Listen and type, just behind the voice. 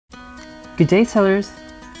Good day, sellers!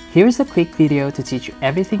 Here's a quick video to teach you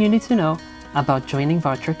everything you need to know about joining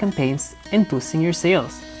voucher campaigns and boosting your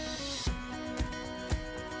sales.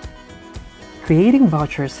 Creating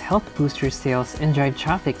vouchers help boost your sales and drive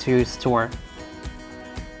traffic to your store.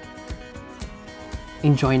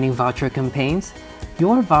 In joining voucher campaigns,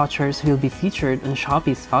 your vouchers will be featured on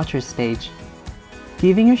Shopee's Vouchers page,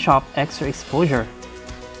 giving your shop extra exposure.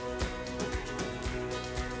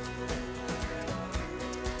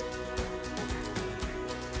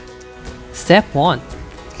 Step 1.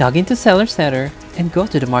 Log into Seller Center and go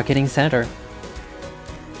to the Marketing Center.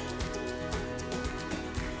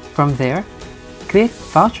 From there, click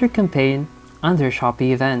Voucher Campaign under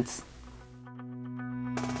Shopee Events.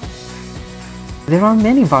 There are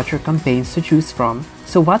many voucher campaigns to choose from,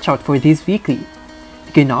 so watch out for these weekly.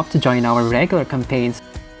 You can opt to join our regular campaigns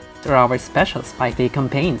or our special Spike Day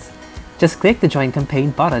campaigns. Just click the Join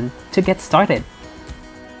Campaign button to get started.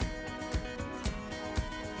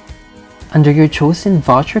 Under your chosen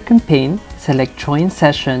voucher campaign, select Join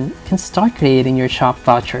Session and start creating your shop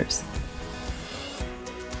vouchers.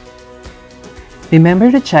 Remember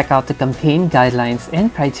to check out the campaign guidelines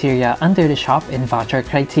and criteria under the Shop and Voucher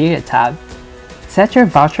Criteria tab. Set your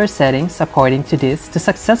voucher settings according to this to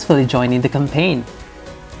successfully join in the campaign.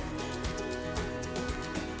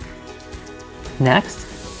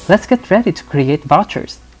 Next, let's get ready to create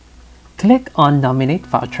vouchers. Click on Nominate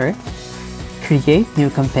Voucher, create new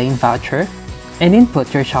campaign voucher, and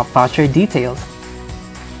input your shop voucher details.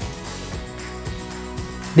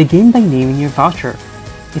 Begin by naming your voucher.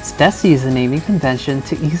 It's best to use a naming convention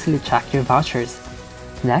to easily track your vouchers.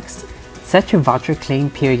 Next, set your voucher claim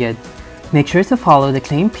period. Make sure to follow the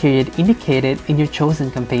claim period indicated in your chosen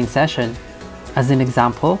campaign session. As an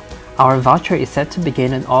example, our voucher is set to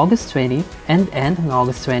begin on August 20 and end on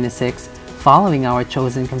August 26, following our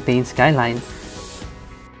chosen campaign's guidelines.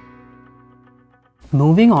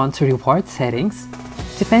 Moving on to reward settings,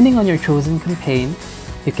 depending on your chosen campaign,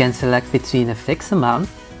 you can select between a fixed amount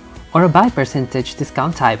or a by percentage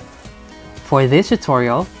discount type. For this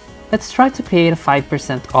tutorial, let's try to create a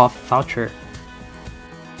 5% off voucher.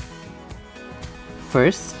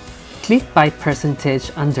 First, click by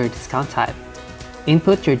percentage under discount type.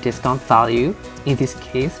 Input your discount value, in this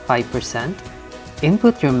case 5%.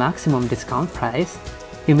 Input your maximum discount price.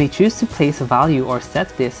 You may choose to place a value or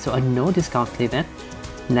set this to a no discount limit.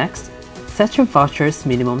 Next, set your voucher's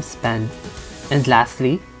minimum spend. And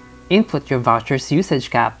lastly, input your voucher's usage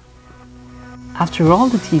cap. After all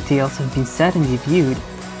the details have been set and reviewed,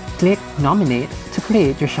 click Nominate to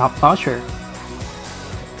create your shop voucher.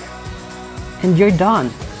 And you're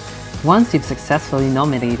done! Once you've successfully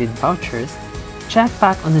nominated vouchers, check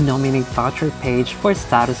back on the Nominate Voucher page for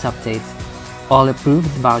status updates. All approved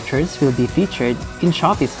vouchers will be featured in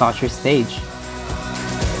Shopee's Vouchers page.